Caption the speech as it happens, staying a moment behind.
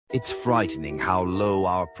It's frightening how low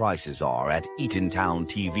our prices are at Eatontown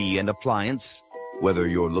TV and Appliance. Whether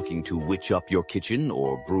you're looking to witch up your kitchen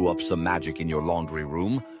or brew up some magic in your laundry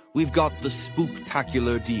room, we've got the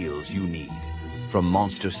Spook-Tacular deals you need. From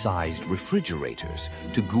monster-sized refrigerators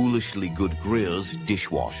to ghoulishly good grills,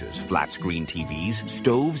 dishwashers, flat-screen TVs,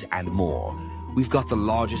 stoves, and more, we've got the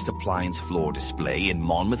largest appliance floor display in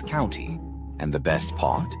Monmouth County. And the best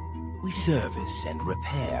part? We service and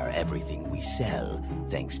repair everything we sell,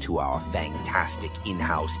 thanks to our fantastic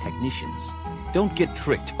in-house technicians. Don't get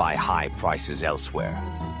tricked by high prices elsewhere.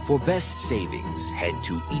 For best savings, head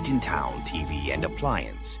to Eatontown TV and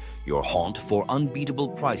Appliance, your haunt for unbeatable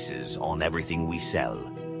prices on everything we sell.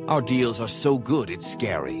 Our deals are so good it's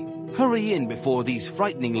scary. Hurry in before these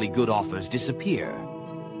frighteningly good offers disappear.